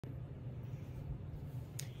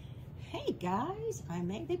Hey guys, I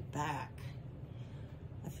made it back.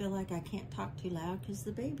 I feel like I can't talk too loud because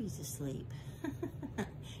the baby's asleep.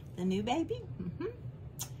 The new baby,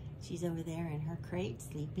 she's over there in her crate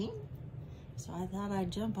sleeping. So I thought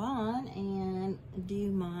I'd jump on and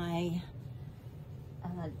do my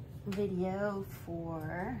video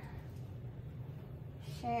for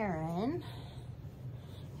Sharon,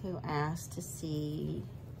 who asked to see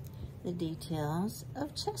the details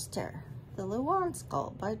of Chester, the Luan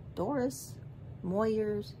skull by Doris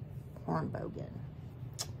Moyers Hornbogen.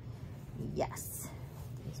 Yes,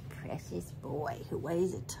 this precious boy who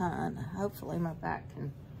weighs a ton. Hopefully my back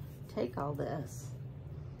can take all this.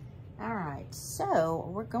 All right, so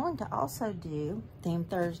we're going to also do Theme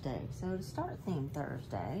Thursday. So to start Theme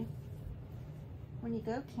Thursday, when you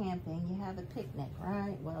go camping, you have a picnic,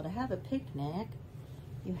 right? Well, to have a picnic,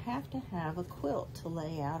 you have to have a quilt to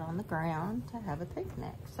lay out on the ground to have a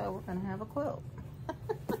picnic. So we're gonna have a quilt.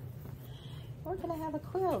 We're gonna have a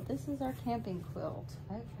quilt. This is our camping quilt.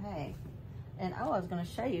 Okay. And oh, I was gonna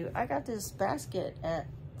show you, I got this basket at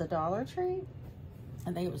the Dollar Tree.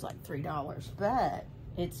 I think it was like $3, but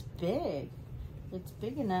it's big. It's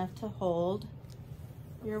big enough to hold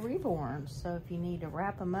your reborns. So if you need to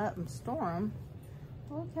wrap them up and store them,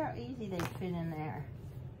 look how easy they fit in there.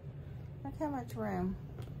 Look how much room.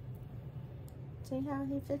 See how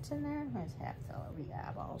he fits in there? His hat fell over your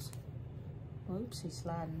eyeballs. Oops, he's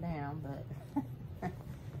sliding down, but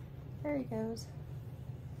there he goes.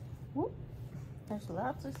 Whoop. There's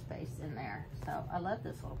lots of space in there. So I love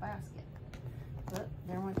this little basket. Look,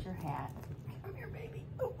 there went your hat. Come here, baby.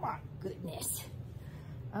 Oh my goodness.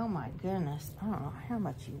 Oh my goodness. I don't know how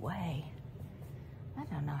much you weigh. I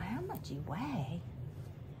don't know how much you weigh.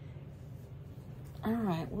 All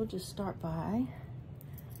right, we'll just start by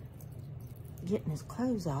getting his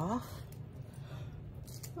clothes off.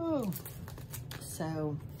 Oh,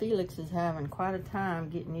 so Felix is having quite a time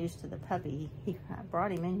getting used to the puppy. I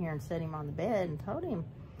brought him in here and set him on the bed and told him,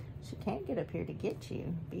 she can't get up here to get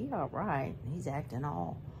you. Be all right. He's acting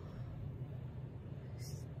all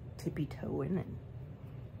tippy-toeing and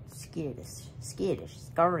skittish,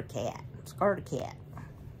 scaredy cat.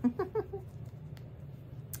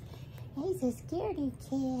 He's a scaredy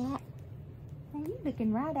cat. Are you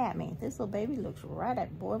looking right at me? This little baby looks right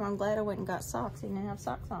at me. Boy, I'm glad I went and got socks. He didn't have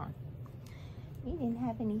socks on. You didn't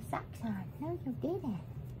have any socks on. No, you didn't.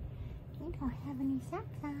 You don't have any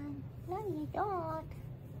socks on. No, you don't.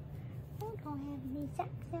 You don't have any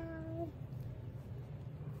socks on.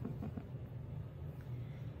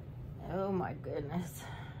 Oh my goodness.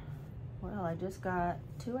 Well, I just got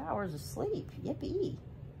 2 hours of sleep. Yippee.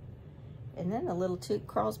 And then the little toot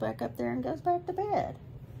crawls back up there and goes back to bed.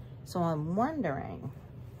 So I'm wondering,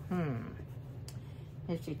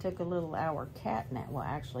 if she took a little hour cat nap, well,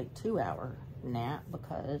 actually 2 hour nap,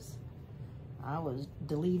 because I was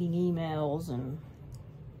deleting emails and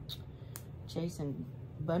chasing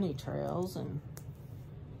bunny trails and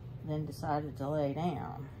then decided to lay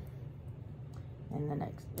down. And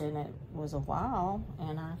it was a while,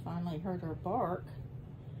 and I finally heard her bark,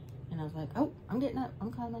 and I was like, oh, I'm getting up,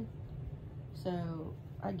 I'm coming. So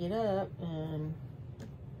I get up, and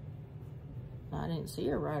I didn't see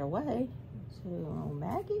her right away. So,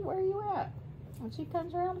 Maggie, where are you at? And she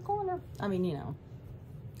comes around the corner. I mean, you know,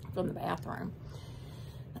 from the bathroom.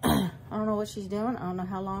 I don't know what she's doing. I don't know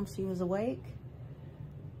how long she was awake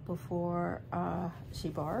before she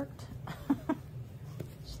barked.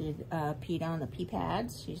 She peed on the pee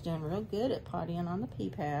pads. She's doing real good at pottying on the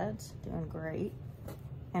pee pads. Doing great.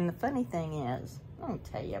 And the funny thing is, let me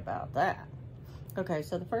tell you about that. Okay,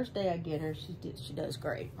 so the first day I get her, she does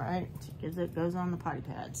great, right? She goes on the potty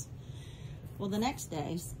pads. Well, the next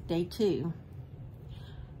day, day 2,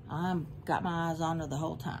 got my eyes on her the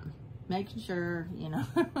whole time, making sure, you know,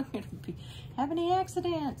 I'm not gonna have any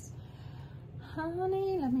accidents.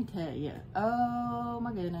 Honey, let me tell you, oh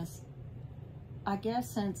my goodness. I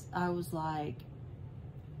guess since I was like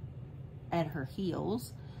at her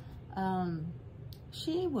heels,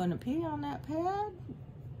 she wouldn't pee on that pad.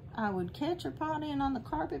 I would catch her pottying on the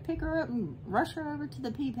carpet, pick her up and rush her over to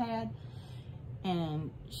the pee pad,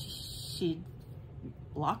 and she'd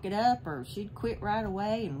lock it up, or she'd quit right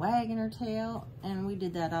away and wagging her tail, and we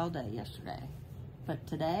did that all day yesterday. But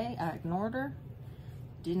today I ignored her,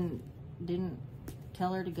 didn't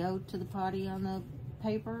tell her to go to the potty on the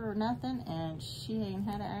paper or nothing, and she ain't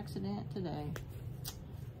had an accident today.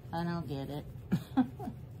 I don't get it.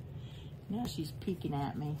 Now she's peeking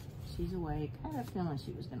at me. She's awake. I had a feeling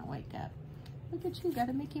she was gonna wake up. Look at you, got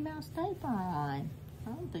a Mickey Mouse diaper on. I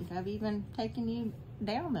don't think I've even taken you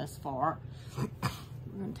down this far. We're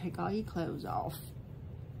gonna take all your clothes off.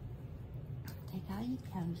 Take all your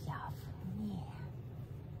clothes off. Yeah.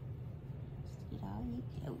 Let's get all your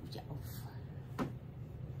clothes off.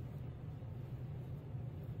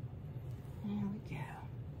 There we go.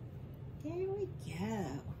 There we go.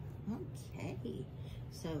 Okay.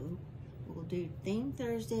 So we'll do theme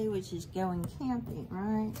Thursday, which is going camping,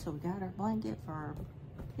 right? So we got our blanket for our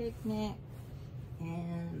picnic.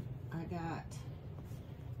 And I got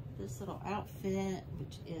this little outfit,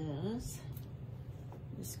 which is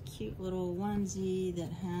this cute little onesie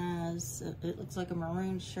that has, it looks like a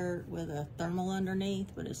maroon shirt with a thermal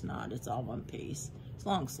underneath, but it's not, it's all one piece. It's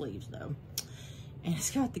long sleeves though. And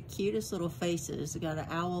it's got the cutest little faces. It's got an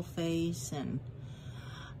owl face and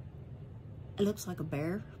it looks like a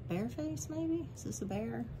bear face maybe? Is this a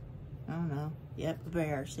bear? I don't know. Yep, a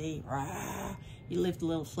bear, see? Rawr. You lift a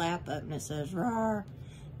little flap up and it says roar.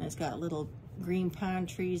 And it's got little green pine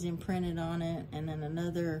trees imprinted on it. And then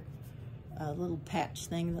another little patch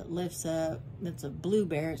thing that lifts up. That's a blue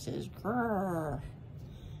bear. It says grrr.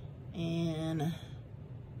 And,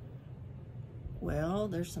 well,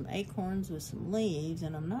 there's some acorns with some leaves.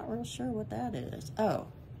 And I'm not real sure what that is. Oh,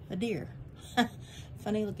 a deer.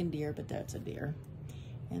 Funny looking deer, but that's a deer.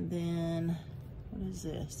 And then, what is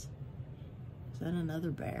this? Is that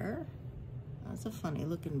another bear? That's a funny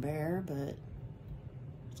looking bear, but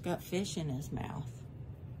it's got fish in his mouth.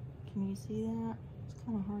 Can you see that? It's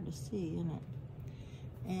kind of hard to see, isn't it?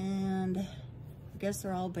 And I guess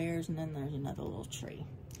they're all bears, and then there's another little tree.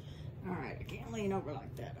 All right, I can't lean over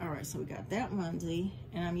like that. All right, so we got that onesie,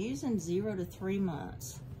 and I'm using 0 to 3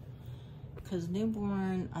 months because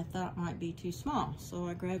newborn I thought might be too small, so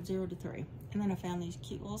I grabbed 0 to 3. And then I found these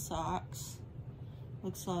cute little socks.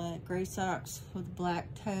 Looks like gray socks with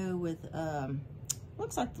black toe with,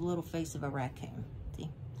 looks like the little face of a raccoon. See,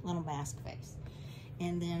 little mask face.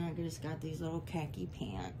 And then I just got these little khaki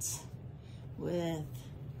pants with,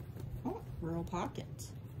 oh, real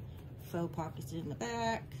pockets. Faux pockets in the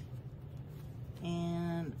back.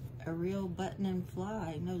 And a real button and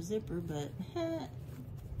fly, no zipper, but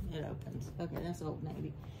it opens. Okay, that's Old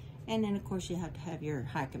Navy. And then, of course, you have to have your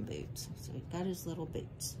hiking boots. So he's got his little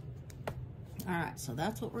boots. All right, so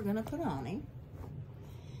that's what we're going to put on him.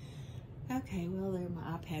 Okay, well, there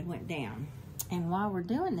my iPad went down. And while we're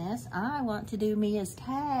doing this, I want to do Mia's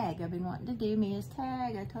tag. I've been wanting to do Mia's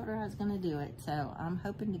tag. I told her I was going to do it. So I'm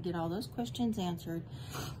hoping to get all those questions answered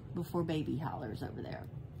before baby hollers over there.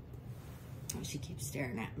 Oh, she keeps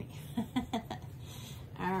staring at me.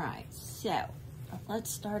 All right, so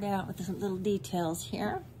let's start out with some little details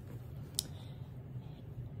here.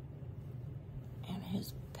 And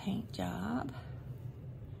his paint job.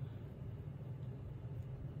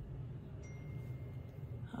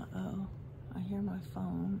 Uh-oh, I hear my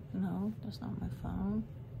phone. No, that's not my phone.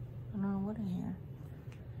 I don't know what I hear.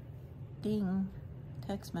 Ding,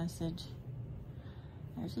 text message.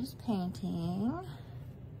 There's his painting.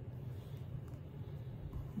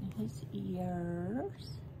 And his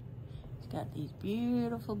ears. He's got these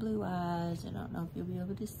beautiful blue eyes. I don't know if you'll be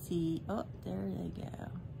able to see. Oh, there they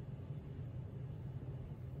go.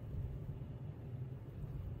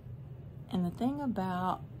 And the thing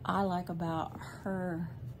I like about her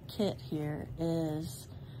kit here is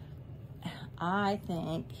I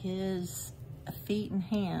think his feet and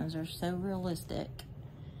hands are so realistic.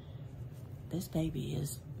 This baby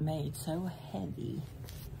is made so heavy.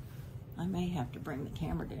 I may have to bring the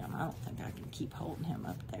camera down. I don't think I can keep holding him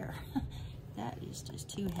up there. That is just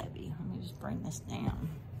too heavy. Let me just bring this down.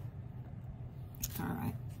 All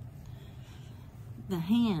right. The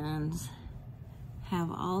hands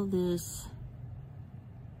have all these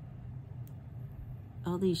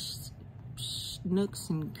nooks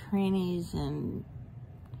and crannies and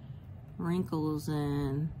wrinkles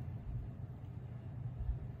and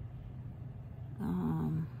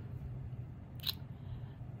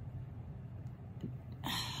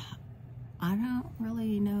I don't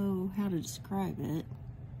really know how to describe it.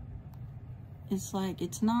 It's like,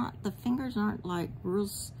 it's not, the fingers aren't like real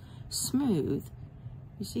smooth.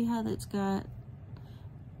 You see how that's got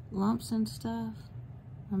lumps and stuff?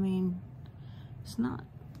 I mean, it's not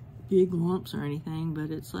big lumps or anything, but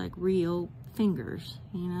it's like real fingers.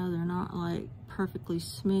 You know, they're not like perfectly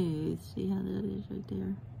smooth. See how that is right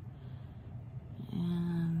there?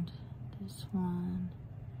 And this one,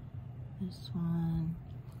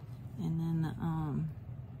 and then the,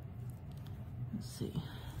 let's see,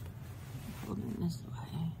 hold it this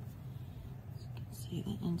way, so you can see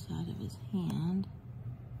the inside of his hand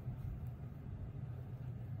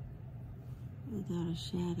without a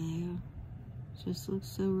shadow. It just looks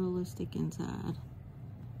so realistic inside.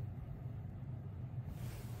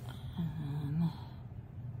 And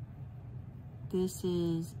this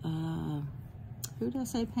is Who did I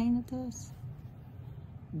say painted this?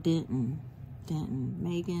 Denton.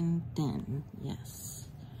 Megan Denton, yes.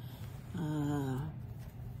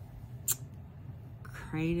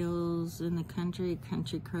 Cradles in the country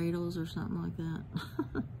cradles or something like that.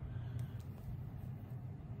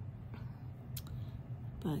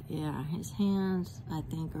 But yeah, his hands, I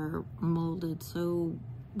think, are molded so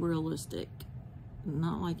realistic.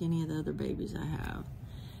 Not like any of the other babies I have.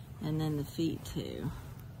 And then the feet too.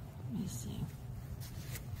 Let me see.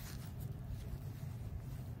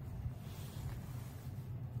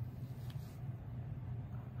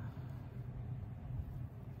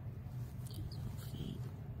 Feet.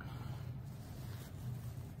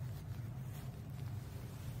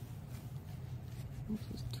 We're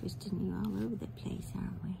just twisting you all over the place,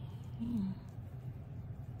 aren't we? Yeah.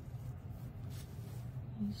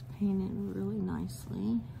 He's painted really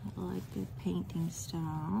nicely. I like the painting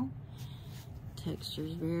style.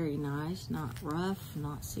 Texture's very nice, not rough,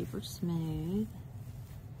 not super smooth.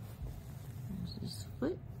 There's his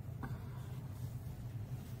foot.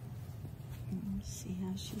 Let's see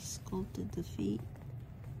how she sculpted the feet.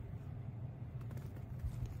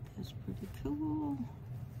 That's pretty cool.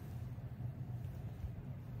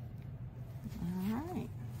 All right.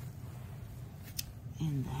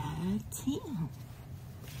 And that's him.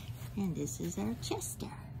 And this is our Chester.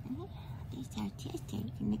 Yeah, this is our Chester.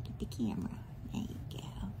 You can look at the camera. There you go.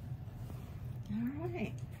 All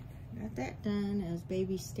right. Got that done. As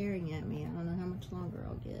baby's staring at me. I don't know how much longer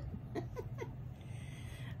I'll get.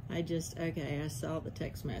 I saw the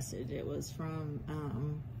text message. It was from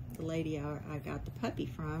the lady I got the puppy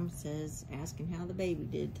from. Says, asking how the baby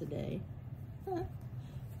did today.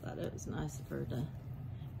 Thought it was nice of her to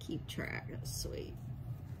keep track. That's sweet.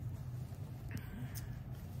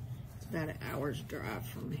 It's about an hour's drive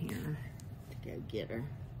from here to go get her.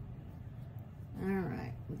 All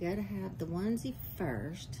right, we gotta have the onesie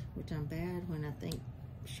first, which I'm bad when I think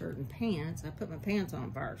shirt and pants. I put my pants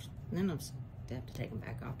on first, and then I have to take them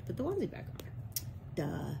back off to put the onesie back on.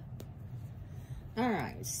 Duh. All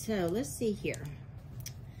right, so let's see here.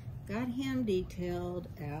 Got him detailed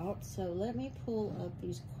out, so let me pull up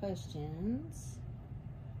these questions.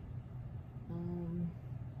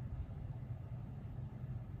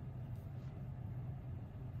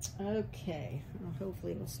 Okay, well,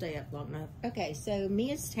 hopefully it'll stay up long enough. Okay, so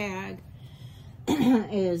Mia's tag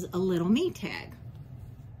is a little me tag.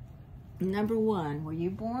 Number 1, were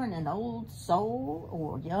you born an old soul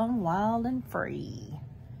or young, wild, and free?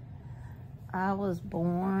 I was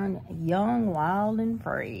born young, wild, and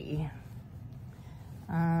free.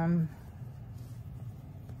 An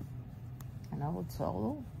old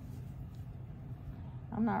soul.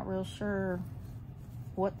 I'm not real sure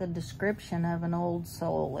what the description of an old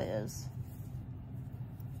soul is.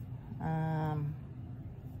 I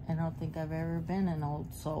don't think I've ever been an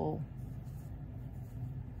old soul.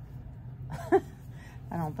 I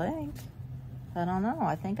don't think. I don't know.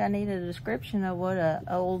 I think I need a description of what an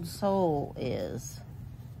old soul is.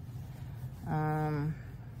 I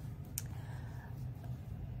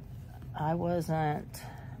wasn't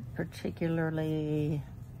particularly,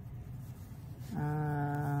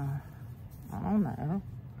 I don't know,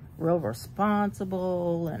 real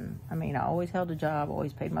responsible, and I mean, I always held a job,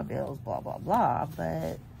 always paid my bills, blah, blah, blah,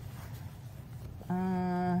 but,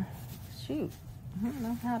 shoot, I don't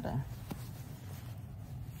know how to,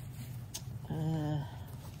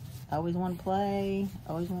 I always want to play,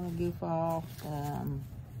 always want to goof off,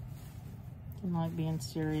 didn't like being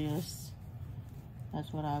serious.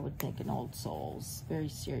 That's what I would think an old soul's, very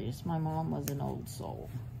serious. My mom was an old soul.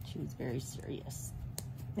 She was very serious,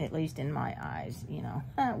 at least in my eyes, you know,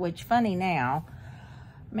 which funny now,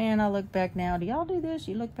 man, I look back now, do y'all do this?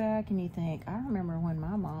 You look back and you think, I remember when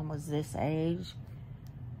my mom was this age.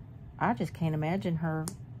 I just can't imagine her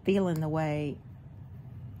feeling the way,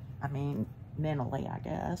 I mean, mentally, I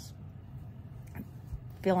guess,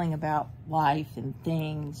 feeling about life and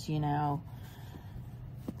things, you know,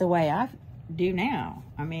 the way I do now.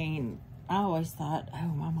 I mean, I always thought, oh,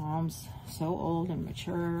 my mom's so old and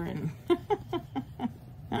mature, and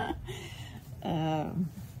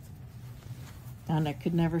and I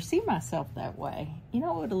could never see myself that way. You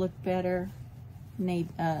know, it would have looked better, navy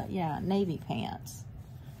pants.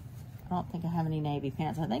 I don't think I have any navy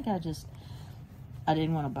pants. I think I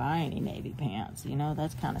didn't want to buy any navy pants. You know,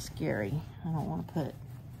 that's kind of scary. I don't want to put,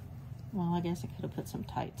 well, I guess I could have put some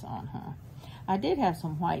tights on, huh? I did have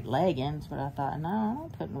some white leggings, but I thought, no, I'm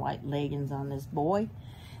not putting white leggings on this boy.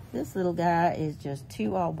 This little guy is just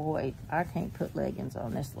too all boy. I can't put leggings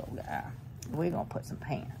on this little guy. We're going to put some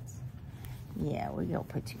pants. Yeah, we're going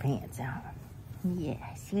to put your pants on.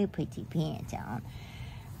 Yes, we'll put your pants on.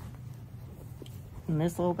 And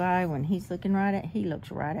this little guy, when he's looking right at, he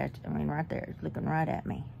looks right at, I mean, right there, he's looking right at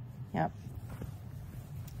me. Yep.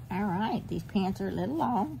 All right, these pants are a little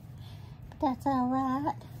long, but that's all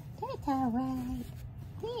right. That's all right.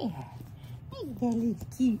 Yeah, ain't that little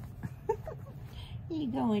cute? You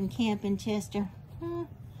going camping, Chester? Huh?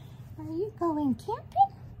 Are you going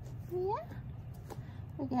camping? Yeah.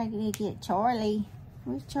 We gotta get Charlie.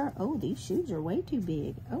 Where's Charlie? Oh, these shoes are way too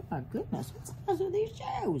big. Oh my goodness, what size are these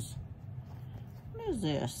shoes? What is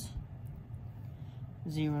this?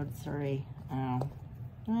 0 to 3. Oh.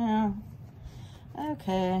 Well,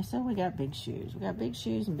 okay, so we got big shoes. We got big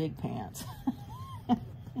shoes and big pants.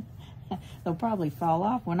 They'll probably fall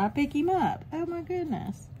off when I pick him up. Oh my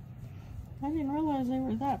goodness. I didn't realize they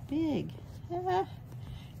were that big. I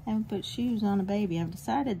haven't put shoes on a baby. I've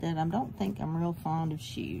decided that I don't think I'm real fond of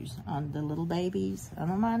shoes on the little babies. I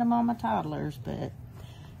don't mind them on my toddlers, but I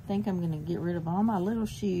think I'm going to get rid of all my little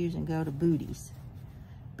shoes and go to booties.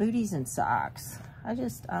 Booties and socks. I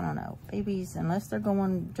don't know. Babies, unless they're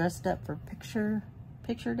going dressed up for picture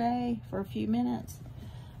day for a few minutes,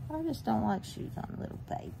 I just don't like shoes on a little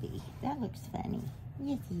baby. That looks funny.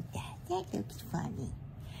 Yes, it does. That looks funny.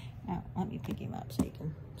 Now, let me pick him up so you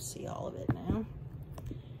can see all of it now.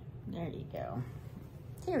 There you go.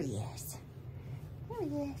 There he is. There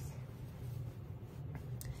he is.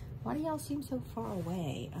 Why do y'all seem so far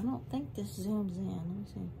away? I don't think this zooms in. Let me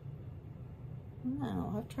see.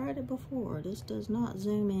 No, I've tried it before. This does not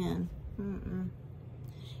zoom in.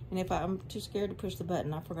 And if I'm too scared to push the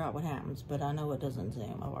button, I forgot what happens, but I know it doesn't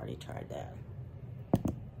zoom. I've already tried that.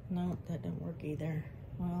 No, that didn't work either.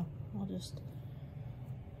 Well, I'll just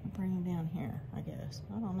bring him down here, I guess.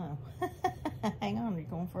 I don't know. Hang on, you're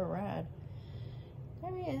going for a ride.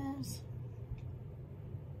 There he is.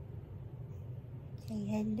 Say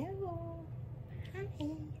hello. Hi.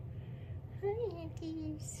 Hi,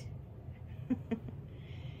 aunties.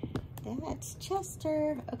 That's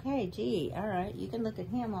Chester. Okay, gee, all right. You can look at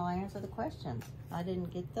him while I answer the questions. I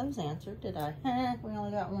didn't get those answered, did I? We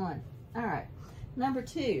only got one. All right. Number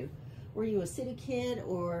 2, were you a city kid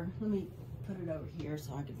or, let me put it over here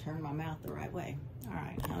so I can turn my mouth the right way. All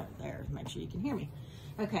right, there, make sure you can hear me.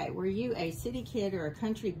 Okay, were you a city kid or a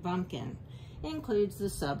country bumpkin? Includes the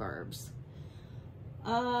suburbs.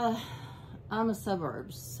 I'm a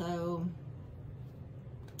suburbs, so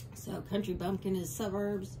country bumpkin is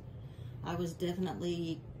suburbs. I was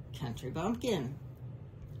definitely country bumpkin.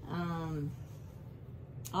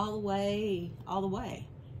 All the way,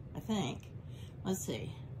 I think. Let's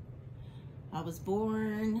see. I was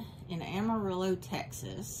born in Amarillo,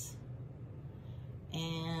 Texas,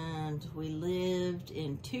 and we lived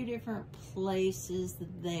in 2 different places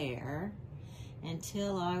there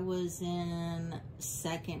until I was in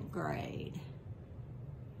 2nd grade.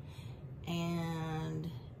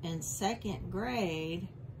 And in 2nd grade,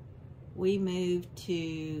 we moved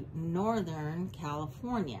to Northern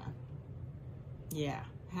California. Yeah,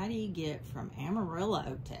 how do you get from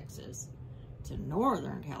Amarillo, Texas to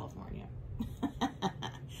Northern California?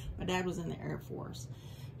 My dad was in the Air Force.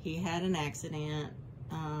 He had an accident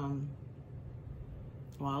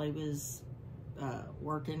while he was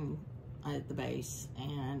working at the base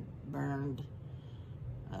and burned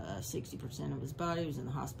 60% of his body. He was in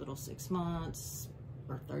the hospital 6 months,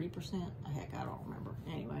 or 30%. Heck, I don't remember.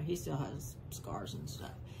 Anyway, he still has scars and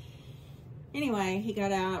stuff. Anyway, he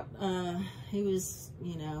got out. He was,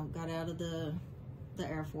 got out of the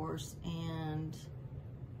Air Force and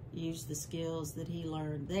used the skills that he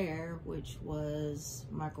learned there, which was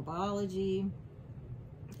microbiology.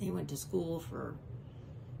 He went to school for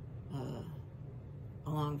a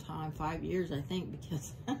long time, 5 years, I think,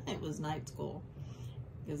 because it was night school,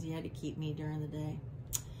 because he had to keep me during the day.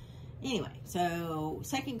 Anyway, so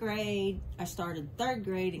 2nd grade, I started 3rd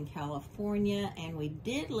grade in California, and we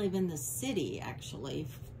did live in the city, actually,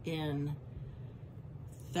 in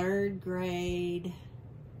 3rd grade,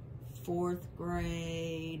 4th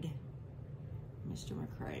grade, Mr.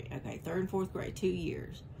 McCray, okay, 3rd and 4th grade, 2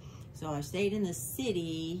 years. So I stayed in the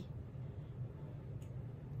city.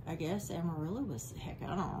 I guess Amarillo was, heck,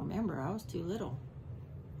 I don't remember. I was too little.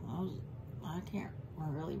 I can't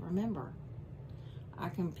really remember. I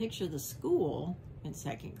can picture the school in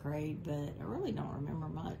 2nd grade, but I really don't remember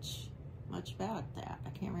much about that. I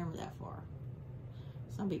can't remember that far.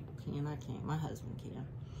 Some people can, I can't. My husband can.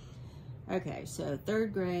 Okay, so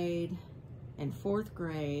 3rd grade and 4th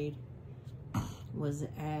grade was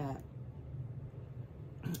at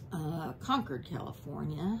Concord,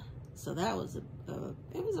 California. So that was it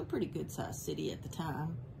was a pretty good sized city at the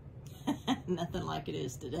time. Nothing like it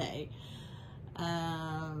is today.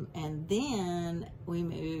 And then we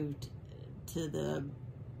moved to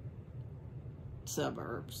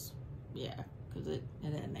suburbs. Yeah, because it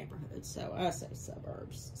had neighborhoods. So I say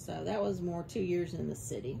suburbs. So that was more 2 years in the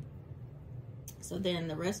city. So then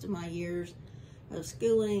the rest of my years of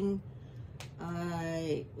schooling,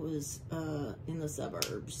 I was in the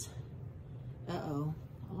suburbs. Uh-oh,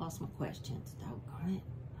 I lost my questions. Doggone it.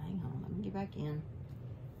 Hang on, let me get back in.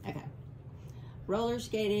 Okay. Roller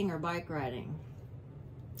skating or bike riding?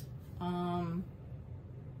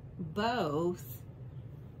 Both.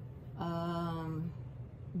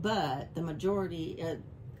 But the majority,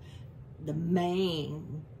 the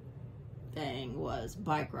main thing was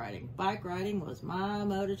bike riding. Bike riding was my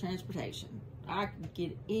mode of transportation. I could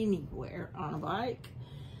get anywhere on a bike,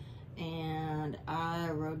 and I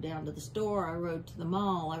rode down to the store, I rode to the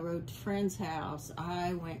mall, I rode to friend's house.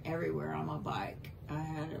 I went everywhere on my bike. I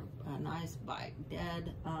had a nice bike.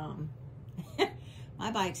 Dad,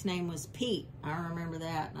 my bike's name was Pete. I remember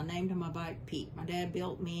that. I named my bike Pete. My dad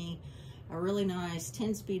built me a really nice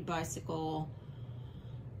 10-speed bicycle.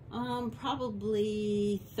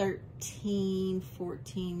 Probably 13,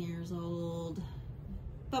 14 years old.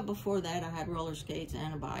 But before that, I had roller skates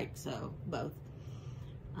and a bike, so both.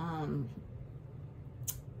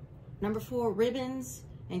 Number 4, ribbons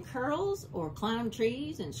and curls or climb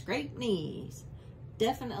trees and scrape knees?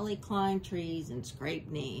 Definitely climb trees and scrape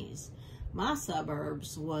knees. My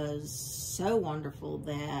suburbs was so wonderful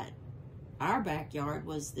that our backyard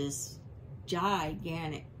was this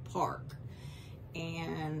gigantic park.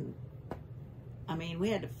 And I mean, we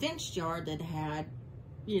had a fenced yard that had,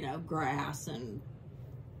 you know, grass and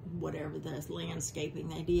whatever the landscaping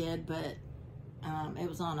they did, but it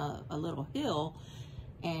was on a little hill,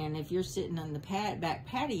 and if you're sitting on the back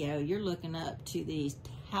patio, you're looking up to these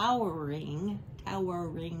towering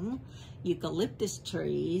eucalyptus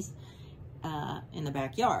trees in the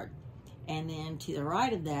backyard. And then to the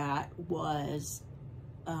right of that was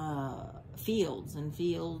fields and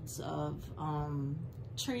fields of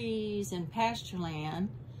trees and pasture land.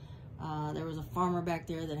 There was a farmer back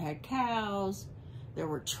there that had cows. There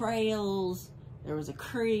were trails. There was a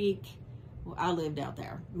creek. Well, I lived out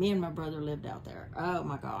there. Me and my brother lived out there. Oh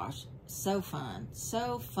my gosh. So fun.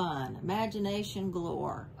 So fun. Imagination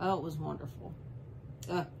galore. Oh, it was wonderful.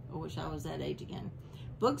 I wish I was that age again.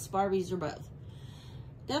 Books, Barbies, or both?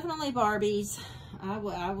 Definitely Barbies. I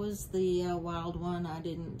was the wild one. I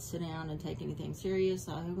didn't sit down and take anything serious.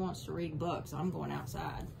 Who wants to read books? I'm going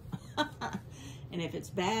outside. And if it's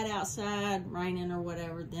bad outside, raining or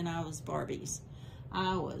whatever, then I was Barbies.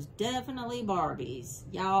 I was definitely Barbies.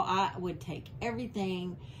 Y'all, I would take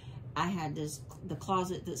everything. I had the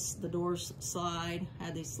closet, the doors slide,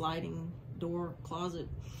 had this sliding door closet.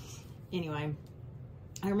 Anyway,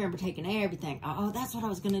 I remember taking everything. Oh, that's what I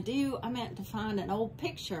was going to do. I meant to find an old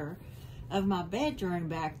picture of my bedroom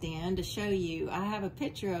back then to show you. I have a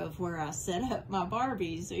picture of where I set up my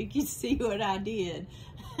Barbies so you can see what I did.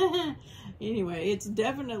 Anyway, it's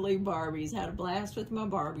definitely Barbies. Had a blast with my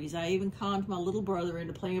Barbies. I even conned my little brother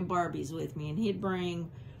into playing Barbies with me, and he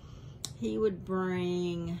would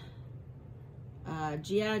bring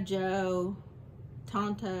G.I. Joe,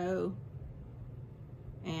 Tonto,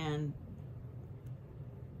 and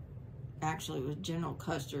actually it was General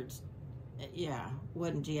Custer's. Yeah,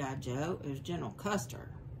 wasn't G.I. Joe. It was General Custer.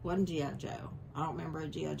 Wasn't G.I. Joe. I don't remember a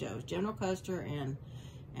G.I. Joe. It was General Custer and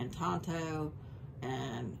Tonto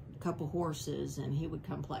and a couple horses, and he would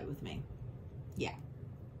come play with me. Yeah.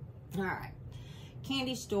 All right.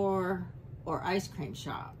 Candy store or ice cream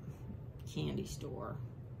shop? Candy store.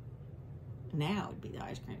 Now it'd be the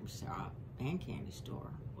ice cream shop and candy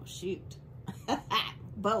store. Well, shoot.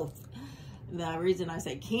 Both. The reason I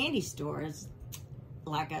say candy store is,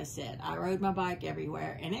 like I said, I rode my bike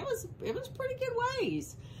everywhere, and it was pretty good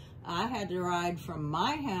ways. I had to ride from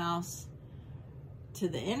my house to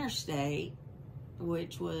the interstate,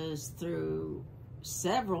 which was through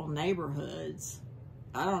several neighborhoods.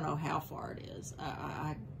 I don't know how far it is.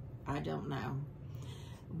 I don't know.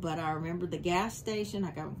 But I remember the gas station.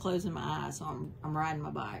 Like, I'm closing my eyes, so I'm riding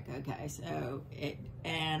my bike. Okay, so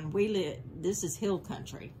this is hill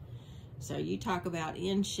country. So you talk about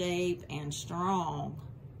in shape and strong.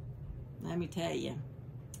 Let me tell you,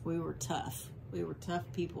 we were tough. We were tough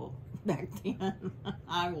people back then.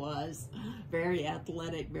 I was very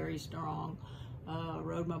athletic, very strong.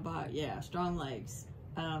 Rode my bike, yeah, strong legs.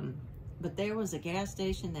 But there was a gas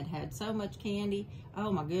station that had so much candy.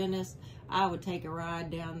 Oh my goodness. I would take a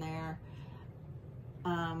ride down there.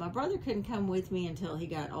 My brother couldn't come with me until he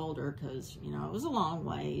got older because, you know, it was a long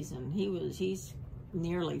ways, and he's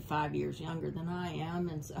nearly 5 years younger than I am,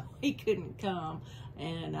 and so he couldn't come.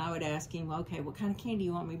 And I would ask him, okay, what kind of candy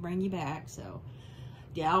you want me to bring you back? So,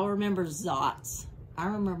 yeah, I'll remember Zots. I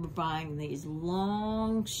remember buying these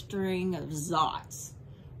long string of Zots,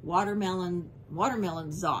 watermelon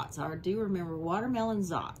Zots. I do remember watermelon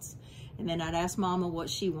Zots. And then I'd ask Mama what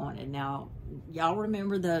she wanted. Now, y'all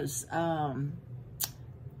remember those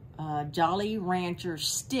Jolly Rancher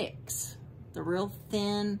sticks, the real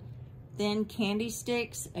thin candy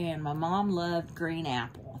sticks, and my mom loved green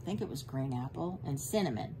apple. I think it was green apple and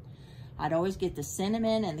cinnamon. I'd always get the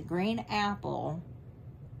cinnamon and the green apple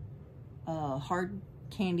hard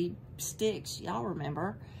candy sticks. Y'all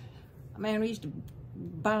remember? Man, we used to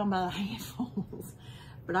buy them by the handfuls.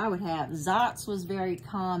 But I would have Zots was very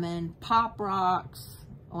common. Pop Rocks.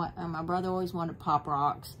 My brother always wanted Pop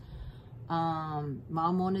Rocks.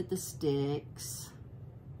 Mom wanted the sticks.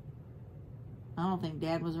 I don't think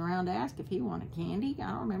Dad was around to ask if he wanted candy. I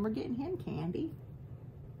don't remember getting him candy.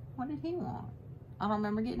 What did he want? I don't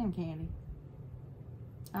remember getting him candy.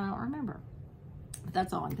 I don't remember. But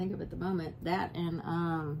that's all I can think of at the moment. That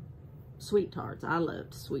and sweet tarts. I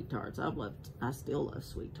loved sweet tarts. I still love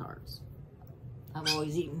sweet tarts. I've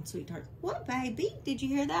always eaten sweet tarts. What, baby? Did you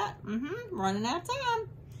hear that? Running out of time.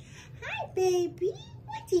 Hi, baby.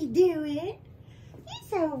 What's he doing?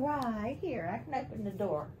 He's all right. Here, I can open the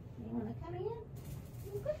door. You want to come in?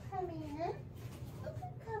 You can come in. You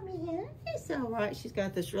can come in. It's all right. She's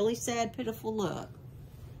got this really sad, pitiful look.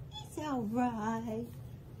 It's all right.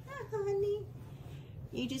 Hi, honey.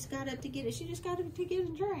 You just got up to get it. She just got up to get a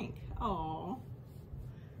drink. Aw.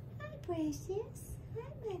 Hi, precious. Hi,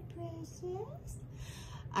 my precious.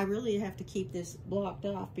 I really have to keep this blocked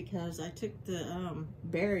off because I took the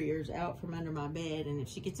barriers out from under my bed, and if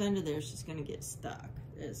she gets under there, she's going to get stuck.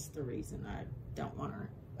 That's the reason I don't want her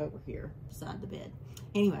over here beside the bed.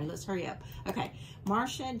 Anyway, let's hurry up. Okay,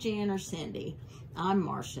 Marcia, Jan, or Cindy? I'm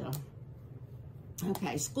Marcia.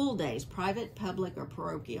 Okay, school days, private, public, or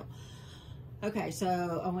parochial? Okay,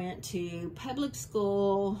 so I went to public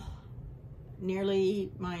school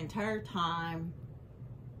nearly my entire time.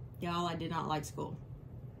 Y'all, I did not like school.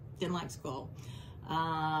 Didn't like school.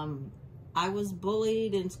 I was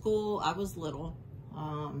bullied in school. I was little,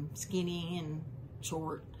 skinny and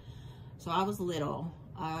short. So I was little.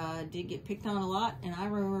 I did get picked on a lot, and I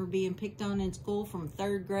remember being picked on in school from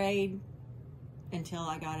 3rd grade until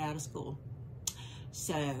I got out of school.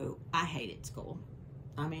 So I hated school.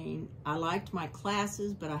 I mean, I liked my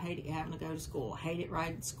classes, but I hated having to go to school. I hated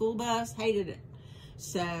riding the school bus, hated it.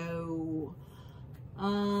 So,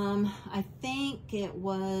 I think it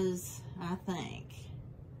was,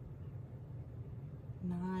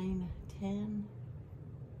 9, 10,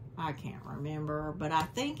 I can't remember, but I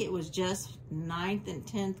think it was just 9th and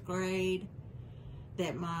 10th grade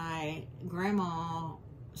that my grandma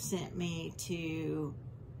sent me to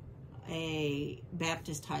a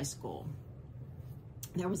Baptist high school.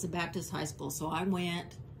 There was a Baptist high school, so I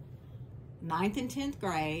went 9th and 10th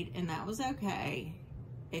grade, and that was okay,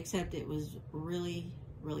 except it was really,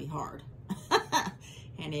 really hard.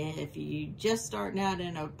 And if you just starting out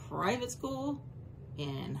in a private school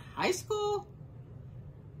in high school,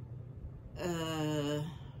 I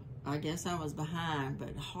guess I was behind,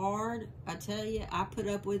 but hard, I tell you. I put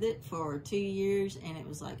up with it for 2 years, and it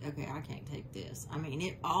was like, okay, I can't take this. I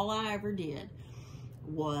mean, all I ever did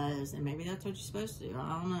was, and maybe that's what you're supposed to do,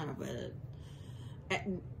 I don't know, but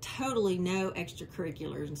totally no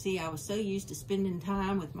extracurriculars. And see, I was so used to spending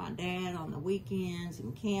time with my dad on the weekends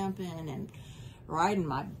and camping and riding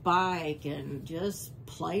my bike and just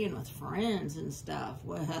playing with friends and stuff.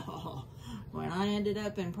 Well, when I ended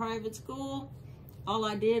up in private school, all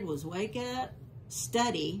I did was wake up,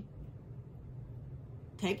 study,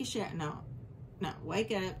 take a shower,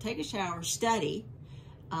 wake up, take a shower, study,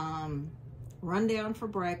 run down for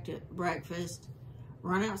breakfast,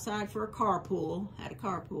 run outside for a carpool, had a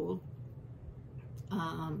carpool,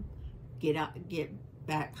 get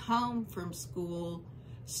back home from school,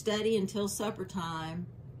 study until supper time,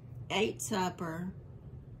 ate supper,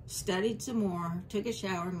 studied some more, took a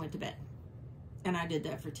shower, and went to bed. And I did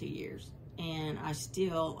that for 2 years. And I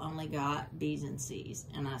still only got B's and C's.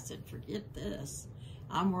 And I said, forget this.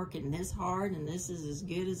 I'm working this hard, and this is as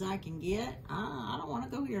good as I can get. I don't want to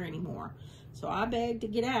go here anymore. So I begged to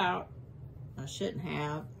get out. I shouldn't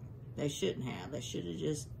have. They shouldn't have. They should have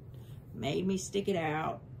just made me stick it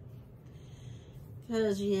out.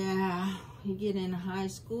 Because, yeah, you get into high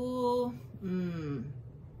school.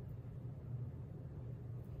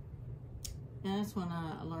 That's when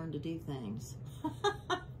I learned to do things.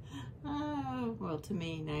 Oh, well, to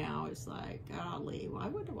me now, it's like, golly,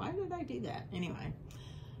 why did I do that? Anyway,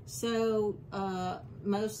 so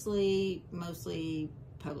mostly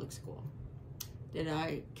public school. Did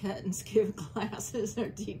I cut and skip classes or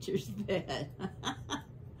teacher's bed?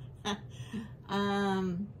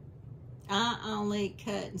 I only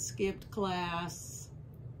cut and skipped class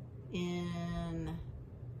in,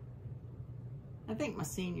 I think, my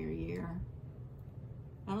senior year.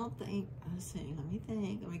 I don't think, let's see, let me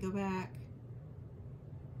think, let me go back.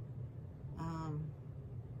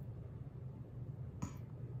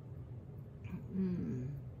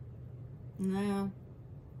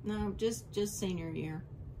 No, just senior year.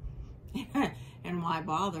 And why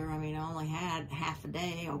bother? I mean, I only had half a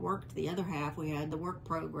day. I worked the other half. We had the work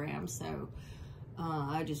program, so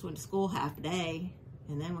I just went to school half a day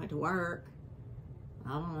and then went to work. I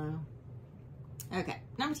don't know. Okay,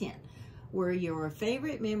 number 10. Were your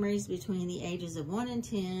favorite memories between the ages of 1 and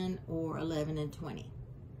 10 or 11 and 20?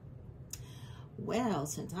 Well,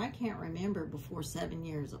 since I can't remember before 7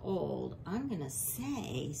 years old, I'm going to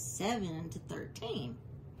say 7 to 13.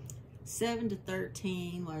 7 to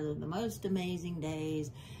 13 were the most amazing days.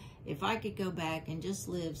 If I could go back and just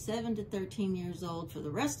live 7 to 13 years old for the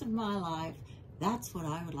rest of my life, that's what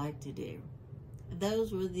I would like to do.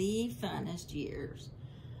 Those were the funnest years.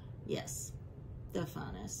 Yes, the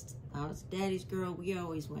funnest. I was daddy's girl. We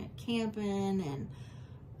always went camping and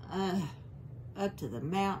up to the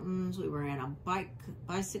mountains. We were in a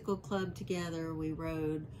bicycle club together. We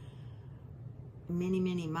rode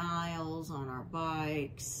many miles on our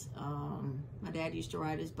bikes. My dad used to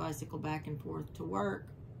ride his bicycle back and forth to work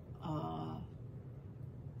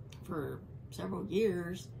for several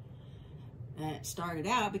years. And it started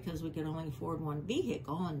out because we could only afford one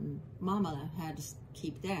vehicle, and Mama had to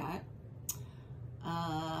keep that.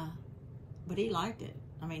 But he liked it.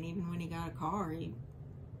 I mean, even when he got a car,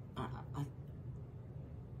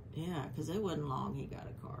 yeah, because it wasn't long he got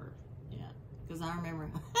a car. Yeah, because I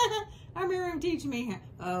remember, I remember him teaching me how,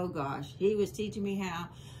 oh gosh, he was teaching me how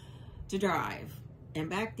to drive. And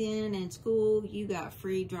back then in school, you got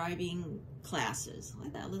free driving classes.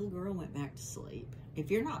 Like, that little girl went back to sleep.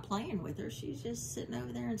 If you're not playing with her, she's just sitting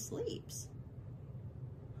over there and sleeps.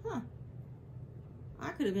 Huh. I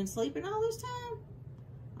could have been sleeping all this time.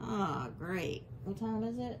 Oh, great. What time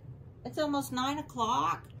is it? It's almost 9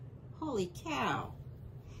 o'clock. Holy cow.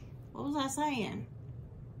 What was I saying?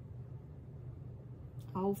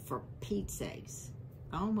 Oh, for Pete's sakes.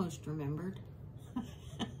 I almost remembered.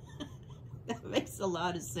 That makes a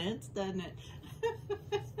lot of sense, doesn't it?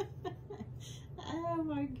 Oh,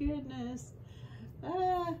 my goodness.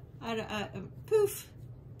 Poof.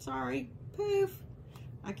 Sorry. Poof.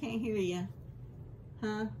 I can't hear you.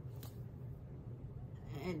 Huh?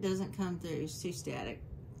 It doesn't come through. It's too static.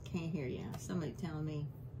 Can't hear you. Somebody telling me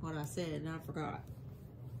what I said and I forgot.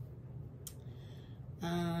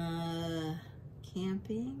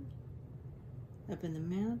 Camping up in the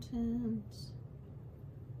mountains.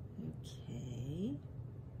 Okay.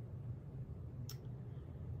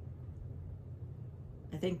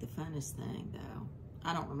 I think the funnest thing, though,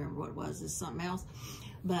 I don't remember what it was. It's something else,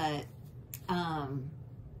 but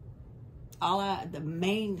the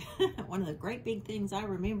main one of the great big things I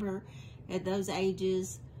remember at those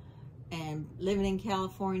ages and living in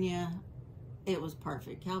California, it was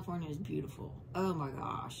perfect. California is beautiful. Oh my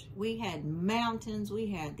gosh. We had mountains, we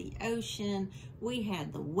had the ocean, we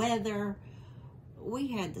had the weather, we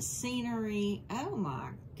had the scenery. Oh my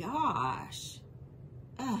gosh.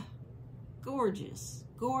 Gorgeous,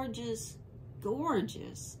 gorgeous,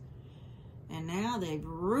 gorgeous. And now they've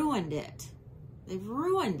ruined it. They've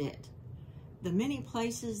ruined it. The many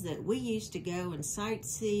places that we used to go and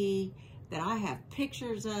sightsee that I have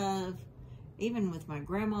pictures of, even with my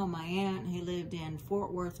grandma and my aunt who lived in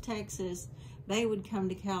Fort Worth, Texas, they would come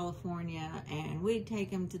to California and we'd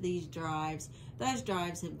take them to these drives. Those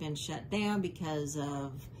drives have been shut down because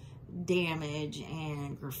of damage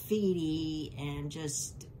and graffiti and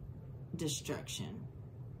just destruction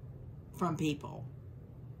from people.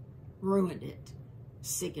 Ruined it.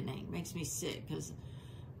 Sickening. Makes me sick because,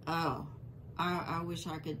 oh, I wish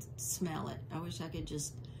I could smell it. I wish I could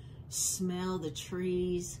just smell the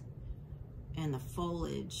trees and the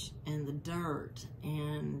foliage and the dirt,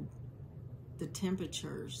 and the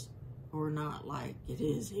temperatures were not like it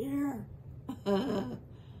is here. I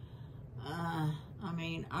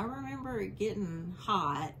mean, I remember it getting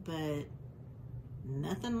hot, but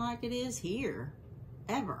nothing like it is here,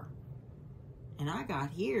 ever. And I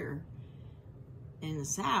got here in the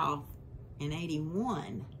South in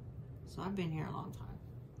 '81, so I've been here a long time.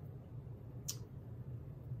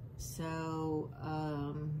 So,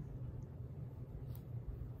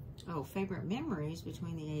 oh, favorite memories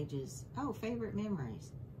between the ages. Oh, favorite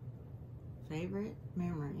memories. Favorite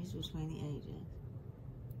memories between the ages.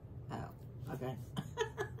 Oh, okay.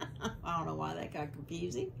 I don't know why that got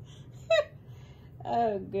confusing.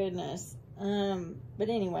 Oh, goodness. But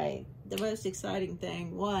anyway, the most exciting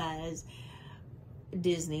thing was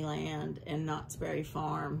Disneyland and Knott's Berry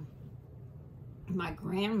Farm. My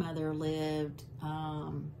grandmother lived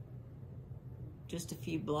just a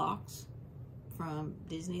few blocks from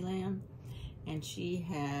Disneyland, and she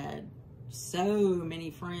had so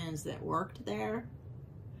many friends that worked there.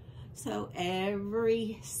 So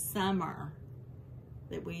every summer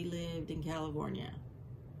that we lived in California,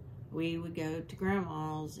 we would go to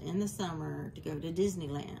grandma's in the summer to go to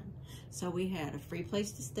Disneyland. So we had a free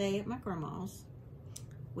place to stay at my grandma's.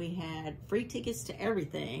 We had free tickets to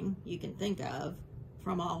everything you can think of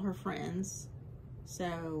from all her friends.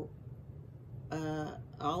 So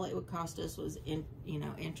all it would cost us was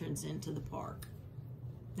entrance into the park.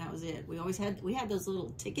 That was it. We had those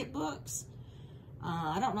little ticket books.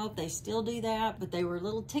 I don't know if they still do that, but they were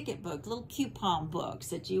little ticket books, little coupon books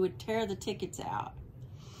that you would tear the tickets out.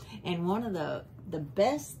 And one of the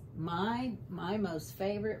best, my most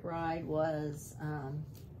favorite ride was, I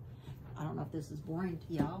don't know if this is boring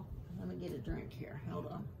to y'all. Let me get a drink here. Hold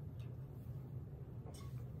on.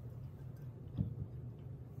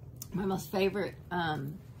 My most favorite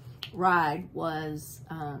ride was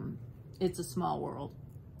It's a Small World.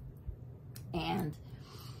 And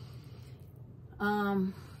I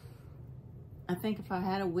think if I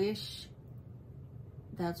had a wish,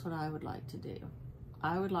 that's what I would like to do.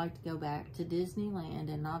 I would like to go back to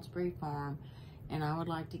Disneyland and Knott's Berry Farm, and I would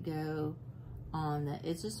like to go on the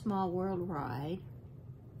It's a Small World ride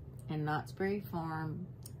in Knott's Berry Farm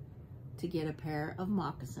to get a pair of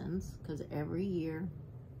moccasins, because every year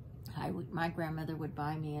my grandmother would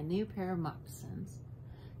buy me a new pair of moccasins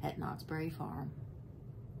at Knott's Berry Farm,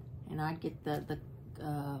 and I'd get the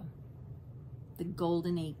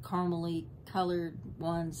goldeny, caramely colored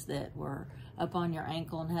ones that were up on your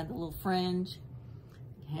ankle and had the little fringe.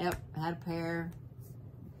 Yep, had a pair.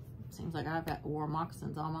 Seems like I've wore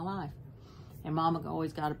moccasins all my life. And Mama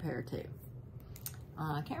always got a pair too.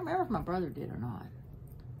 I can't remember if my brother did or not.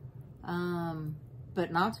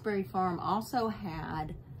 But Knott's Berry Farm also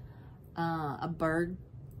had a bird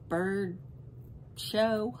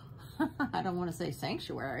show. I don't want to say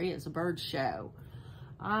sanctuary, it's a bird show.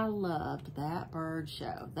 I loved that bird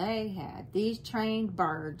show. They had these trained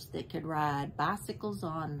birds that could ride bicycles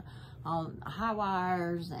on high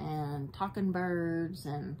wires, and talking birds,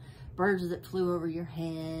 and birds that flew over your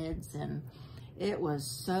heads, and it was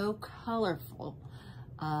so colorful.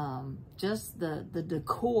 Just the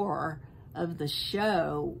decor of the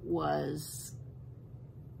show was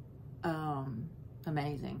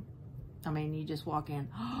amazing. I mean, you just walk in,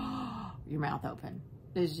 your mouth open.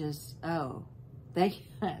 It's just, oh,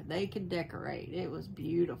 they could decorate. It was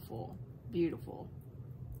beautiful, beautiful.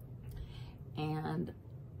 And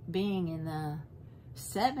being in the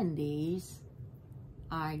 70s,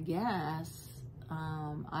 I guess,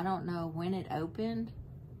 I don't know when it opened,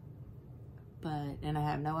 and I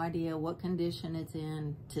have no idea what condition it's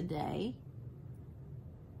in today,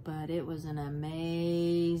 but it was an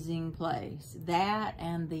amazing place. That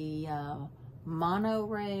and the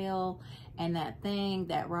monorail, and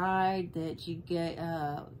that ride that you get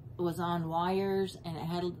was on wires, and it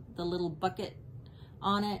had the little bucket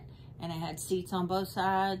on it, and it had seats on both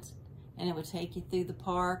sides, and it would take you through the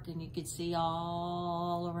park, and you could see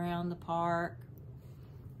all around the park.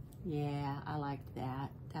 Yeah, I liked that.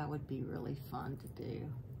 That would be really fun to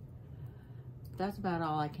do. That's about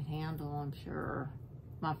all I can handle, I'm sure.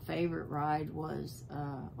 My favorite ride was,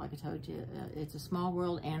 like I told you, It's a Small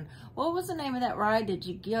World. And what was the name of that ride? Did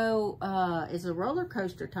you go, it's a roller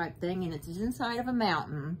coaster type thing, and it's inside of a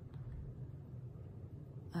mountain.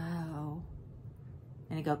 Oh.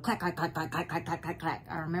 And it go clack, clack, clack, clack, clack, clack, clack, clack, clack.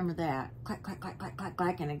 I remember that. Clack, clack, clack, clack, clack,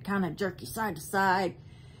 clack. And it kind of jerk you side to side.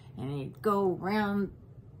 And it'd go around,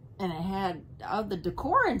 and it had, the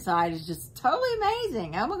decor inside is just totally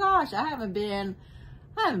amazing. Oh my gosh, I haven't been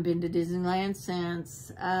to Disneyland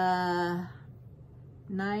since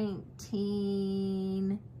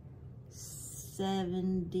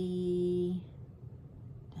 1970.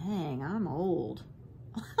 Dang, I'm old.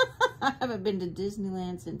 I haven't been to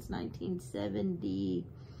Disneyland since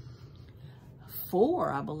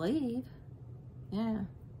 1974, I believe. Yeah,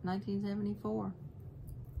 1974.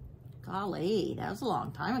 Golly, that was a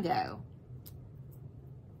long time ago.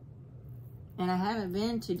 And I haven't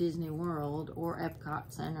been to Disney World or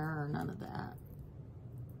Epcot Center or none of that.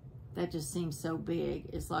 That just seems so big.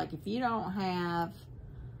 It's like if you don't have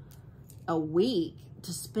a week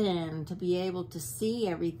to spend to be able to see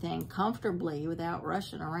everything comfortably without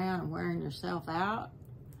rushing around and wearing yourself out,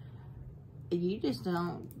 you just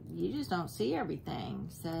don't see everything.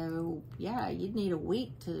 So yeah, you'd need a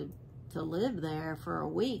week to live there for a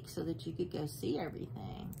week so that you could go see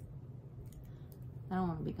everything. I don't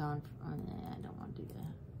want to be gone. I don't want to do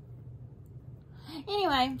that.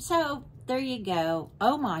 Anyway, so there you go.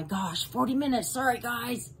 Oh my gosh, 40 minutes. Sorry,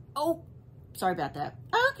 guys. Oh, sorry about that.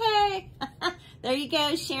 Okay. There you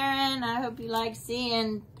go, Sharon. I hope you like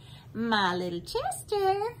seeing my little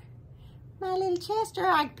Chester. My little Chester.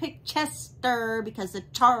 I picked Chester because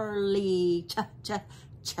of Charlie.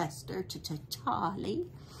 Chester. Charlie.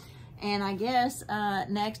 And I guess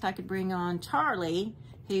next I could bring on Charlie,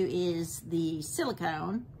 who is the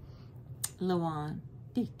silicone. Luan.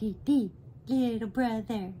 Little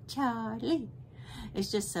brother Charlie.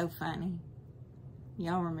 It's just so funny.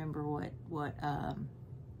 Y'all remember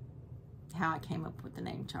how I came up with the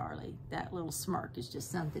name Charlie. That little smirk is just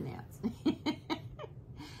something else.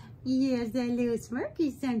 Yes, that little smirk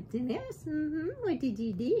is something else. What did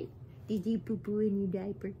you do? Did you poo-poo in your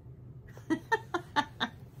diaper?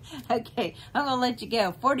 Okay, I'm gonna let you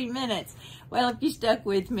go. 40 minutes. Well, if you stuck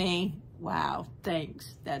with me, wow,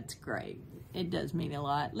 thanks. That's great. It does mean a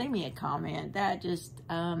lot. Leave me a comment. That just,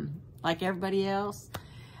 like everybody else,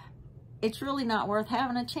 it's really not worth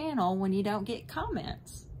having a channel when you don't get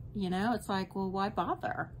comments. You know, it's like, well, why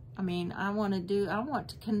bother? I mean, I want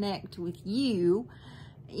to connect with you,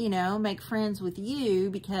 you know, make friends with you,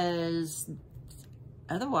 because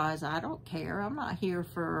otherwise I don't care. I'm not here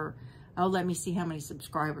for, oh, let me see how many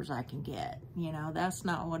subscribers I can get. You know, that's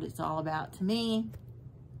not what it's all about to me.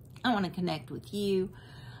 I want to connect with you.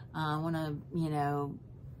 I want to, you know,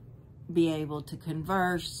 be able to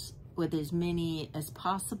converse with as many as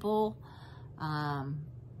possible.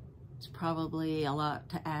 It's probably a lot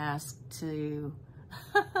to ask to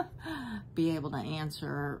be able to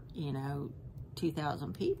answer, you know,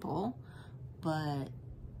 2,000 people, but,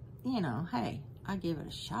 you know, hey, I give it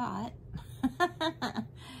a shot.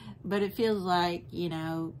 But it feels like, you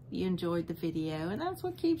know, you enjoyed the video, and that's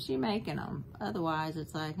what keeps you making them. Otherwise,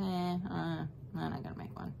 it's like, I'm not gonna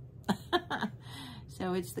make one.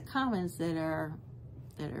 So it's the comments that are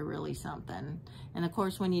really something. And of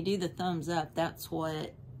course, when you do the thumbs up, that's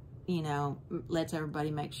what, you know, lets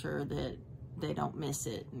everybody make sure that they don't miss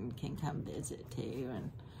it and can come visit too.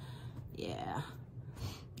 And yeah,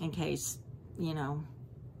 in case, you know,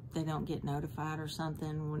 they don't get notified or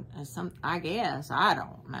something. I guess, I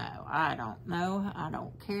don't know. I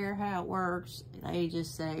don't care how it works. They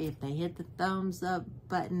just say if they hit the thumbs up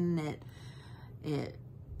button, it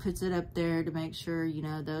puts it up there to make sure, you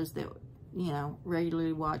know, those that, you know,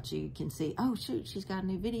 regularly watch you can see, oh shoot, she's got a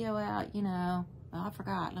new video out, you know. Oh, I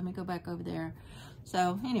forgot. Let me go back over there.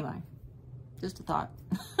 So anyway, just a thought.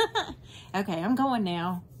 Okay, I'm going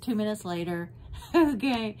now. 2 minutes later.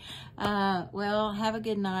 Okay. Well, have a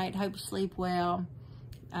good night. Hope you sleep well.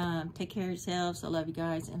 Take care of yourselves. I love you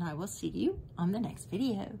guys, and I will see you on the next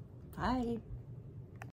video. Bye.